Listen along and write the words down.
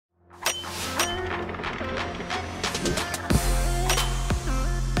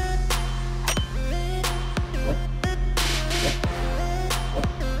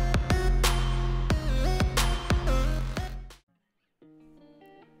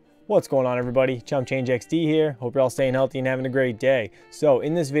What's going on, everybody? Chump Change XD here. Hope you're all staying healthy and having a great day. So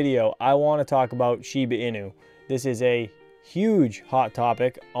in this video, I want to talk about Shiba Inu. This is a huge hot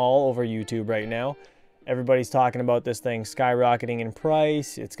topic all over YouTube right now. Everybody's talking about this thing skyrocketing in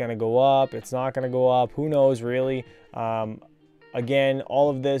price. It's going to go up. It's not going to go up. Who knows, really? Again, all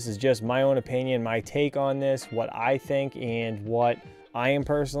of this is just my own opinion, my take on this, what I think, and what I am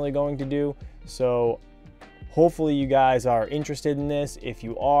personally going to do. So hopefully you guys are interested in this. If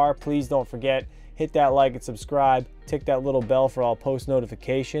you are, please don't forget, hit that like and subscribe, tick that little bell for all post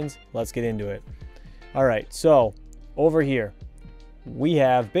notifications. Let's get into it. All right, so over here we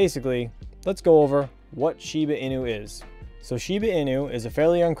have basically, let's go over what Shiba Inu is. So Shiba Inu is a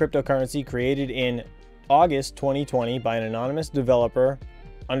fairly young cryptocurrency created in August 2020 by an anonymous developer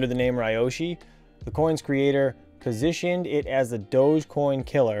under the name Ryoshi. The coin's creator positioned it as the Dogecoin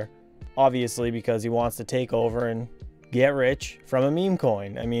killer, obviously because he wants to take over and get rich from a meme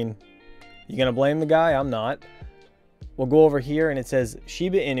coin. I mean, you gonna blame the guy? I'm not. We'll go over here and it says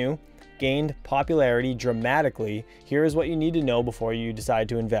Shiba Inu gained popularity dramatically. Here is what you need to know before you decide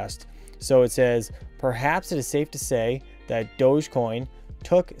to invest. So it says, perhaps it is safe to say that Dogecoin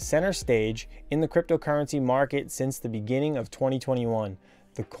took center stage in the cryptocurrency market since the beginning of 2021.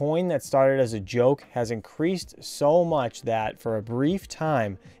 The coin that started as a joke has increased so much that for a brief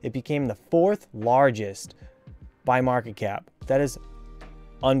time, it became the fourth largest by market cap. That is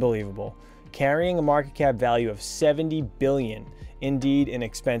unbelievable. Carrying a market cap value of 70 billion. Indeed, an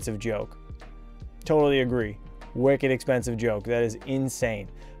expensive joke. Totally agree. Wicked expensive joke. That is insane.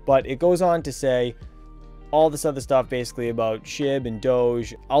 But it goes on to say all this other stuff basically about SHIB and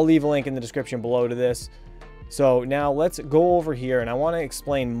Doge. I'll leave a link in the description below to this. So now let's go over here and I want to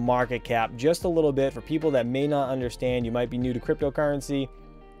explain market cap just a little bit for people that may not understand. You might be new to cryptocurrency.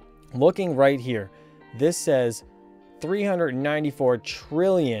 Looking right here, this says 394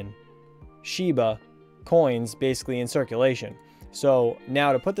 trillion Shiba coins basically in circulation. So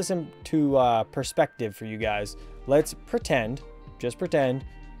now to put this into perspective for you guys, let's pretend, just pretend,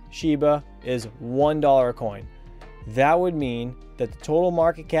 Shiba is $1 a coin. That would mean that the total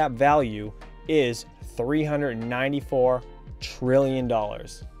market cap value is $394 trillion.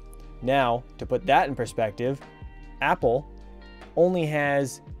 Now, to put that in perspective, Apple only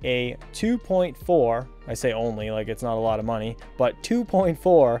has a 2.4, I say only like it's not a lot of money, but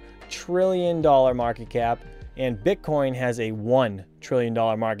 $2.4 trillion market cap, and Bitcoin has a $1 trillion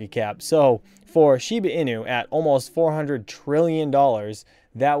market cap. So for Shiba Inu at almost $400 trillion,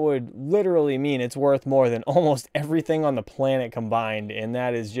 that would literally mean it's worth more than almost everything on the planet combined, and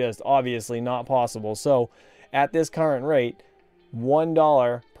that is just obviously not possible. So at this current rate,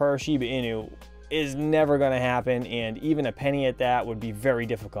 $1 per Shiba Inu is never going to happen, and even a penny at that would be very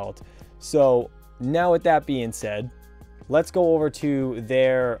difficult. So now with that being said, let's go over to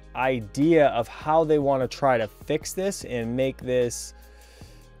their idea of how they want to try to fix this and make this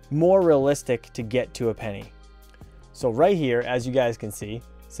more realistic to get to a penny. So right here, as you guys can see, it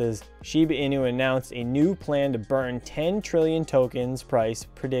says Shiba Inu announced a new plan to burn 10 trillion tokens. Price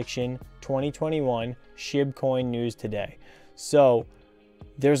prediction 2021 SHIB coin news today. So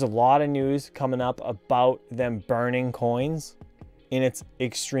there's a lot of news coming up about them burning coins, and it's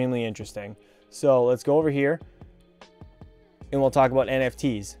extremely interesting. So let's go over here and we'll talk about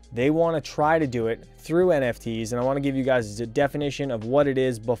NFTs. They want to try to do it through NFTs, and I want to give you guys a definition of what it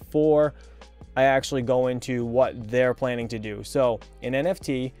is before I actually go into what they're planning to do. So an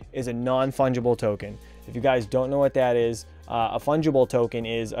NFT is a non-fungible token. If you guys don't know what that is, a fungible token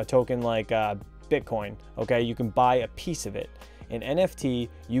is a token like Bitcoin. Okay, you can buy a piece of it. An NFT,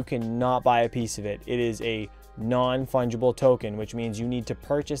 you cannot buy a piece of it. It is a non-fungible token, which means you need to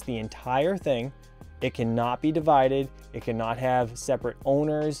purchase the entire thing. It cannot be divided. It cannot have separate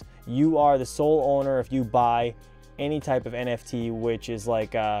owners. You are the sole owner if you buy any type of NFT, which is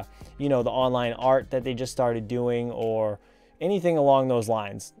like, you know, the online art that they just started doing or anything along those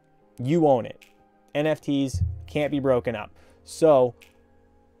lines. You own it. NFTs can't be broken up. So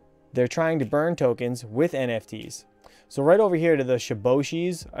they're trying to burn tokens with NFTs. So right over here to the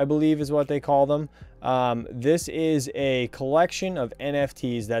Shiboshis, I believe is what they call them. This is a collection of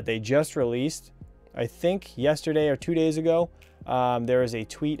NFTs that they just released, I think yesterday or 2 days ago. There is a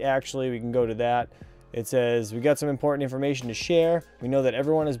tweet, actually, we can go to that. It says, we got some important information to share. We know that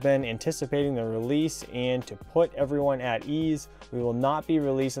everyone has been anticipating the release, and to put everyone at ease, we will not be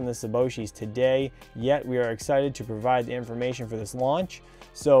releasing the Shiboshis today, yet we are excited to provide the information for this launch.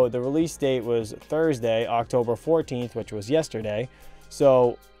 So the release date was Thursday, October 14th, which was yesterday.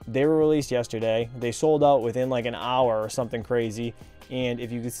 So they were released yesterday. They sold out within like an hour or something crazy. And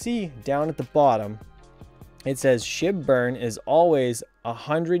if you could see down at the bottom, it says SHIB burn is always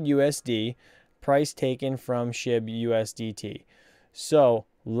 100 USD, price taken from SHIB USDT. So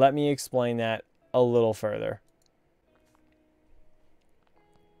let me explain that a little further.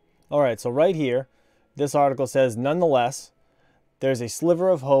 All right, so right here, this article says, nonetheless, there's a sliver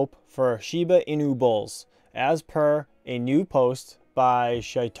of hope for Shiba Inu bulls, as per a new post by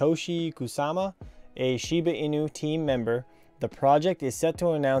Shitoshi Kusama, a Shiba Inu team member. The project is set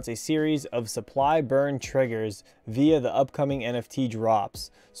to announce a series of supply burn triggers via the upcoming NFT drops,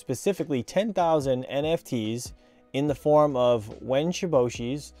 specifically 10,000 NFTs in the form of when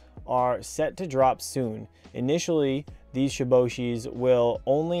Shiboshis are set to drop soon. Initially, these Shiboshis will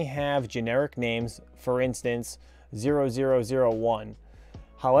only have generic names, for instance, 0001.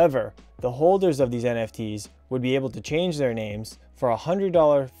 However, the holders of these NFTs would be able to change their names for a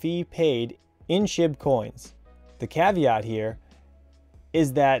 $100 fee paid in SHIB coins. The caveat here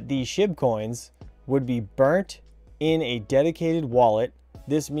is that the SHIB coins would be burnt in a dedicated wallet.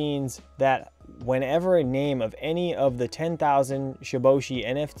 This means that whenever a name of any of the 10,000 Shiboshi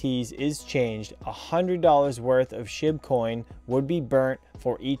NFTs is changed, $100 worth of SHIB coin would be burnt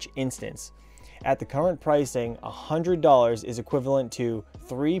for each instance. At the current pricing, $100 is equivalent to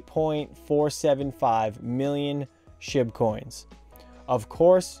 3.475 million SHIB coins. Of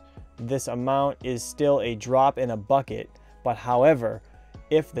course, this amount is still a drop in a bucket, but however,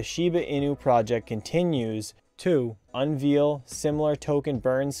 if the Shiba Inu project continues to unveil similar token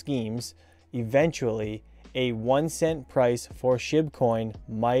burn schemes, eventually a 1 cent price for SHIB coin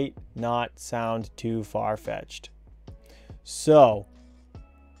might not sound too far-fetched. So,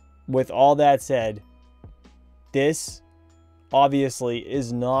 with all that said, this obviously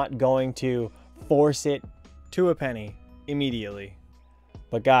is not going to force it to a penny immediately.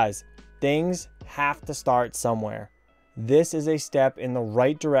 But guys, things have to start somewhere. This is a step in the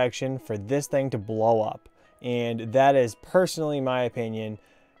right direction for this thing to blow up. And that is personally my opinion,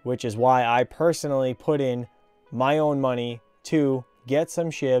 which is why I personally put in my own money to get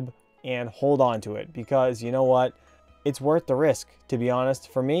some SHIB and hold on to it. Because you know what? It's worth the risk, to be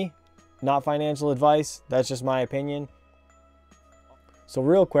honest. For me, not financial advice. That's just my opinion. So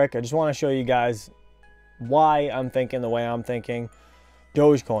real quick, I just want to show you guys why I'm thinking the way I'm thinking.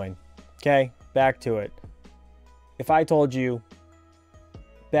 Dogecoin. Okay, back to it. If I told you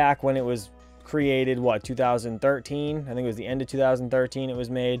back when it was created, what, 2013? I think it was the end of 2013 it was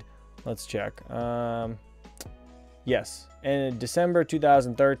made. Let's check. Yes, in December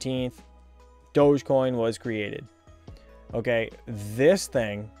 2013, Dogecoin was created. Okay, this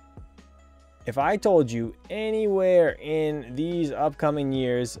thing, if I told you anywhere in these upcoming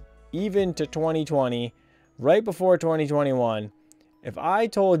years, even to 2020, right before 2021, if I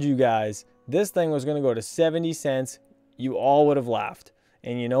told you guys this thing was going to go to 70 cents, you all would have laughed.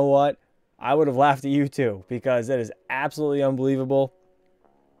 And you know what? I would have laughed at you too, because that is absolutely unbelievable.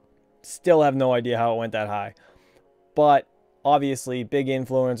 Still have no idea how it went that high. But obviously, big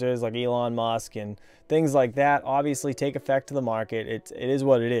influencers like Elon Musk and things like that obviously take effect to the market. It is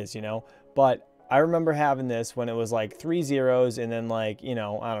what it is, you know. But I remember having this when it was like 3 zeros and then like, you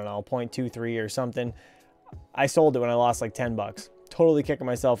know, I don't know, 0.23 or something. I sold it when I lost like 10 bucks. Totally kicking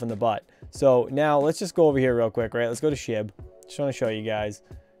myself in the butt. So now let's just go over here real quick, right? Let's go to SHIB. Just want to show you guys.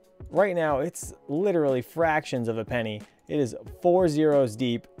 Right now, it's literally fractions of a penny. It is 4 zeros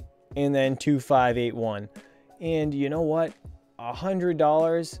deep and then 2581. And you know what?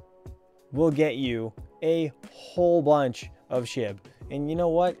 $100 will get you a whole bunch of SHIB. And you know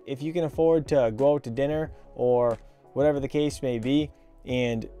what? If you can afford to go out to dinner or whatever the case may be,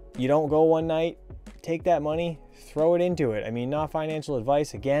 and you don't go one night, take that money, throw it into it. I mean, not financial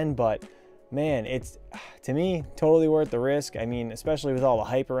advice again, but man, it's, to me, totally worth the risk. I mean, especially with all the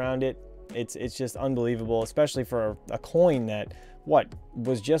hype around it, it's just unbelievable, especially for a coin that, what,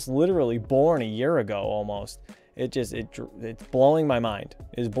 was just literally born a year ago almost. It's blowing my mind.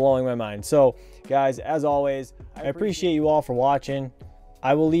 It's blowing my mind. So guys, as always, I appreciate you all for watching.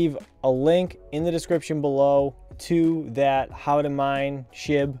 I will leave a link in the description below to that how to mine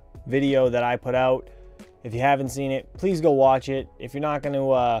SHIB video that I put out. If you haven't seen it, please go watch it. If you're not going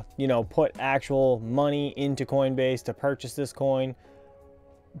to, you know, put actual money into Coinbase to purchase this coin,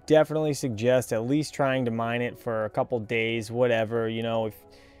 definitely suggest at least trying to mine it for a couple days, whatever. You know, if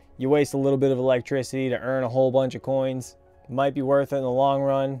you waste a little bit of electricity to earn a whole bunch of coins, it might be worth it in the long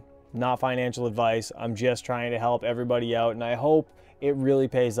run. Not financial advice. I'm just trying to help everybody out, and I hope it really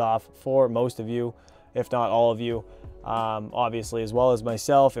pays off for most of you, if not all of you, obviously, as well as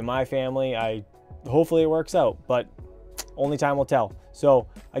myself and my family. Hopefully it works out, but only time will tell. So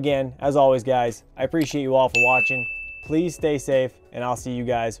again, as always, guys, I appreciate you all for watching. Please stay safe, and I'll see you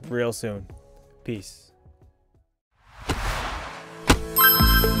guys real soon. Peace.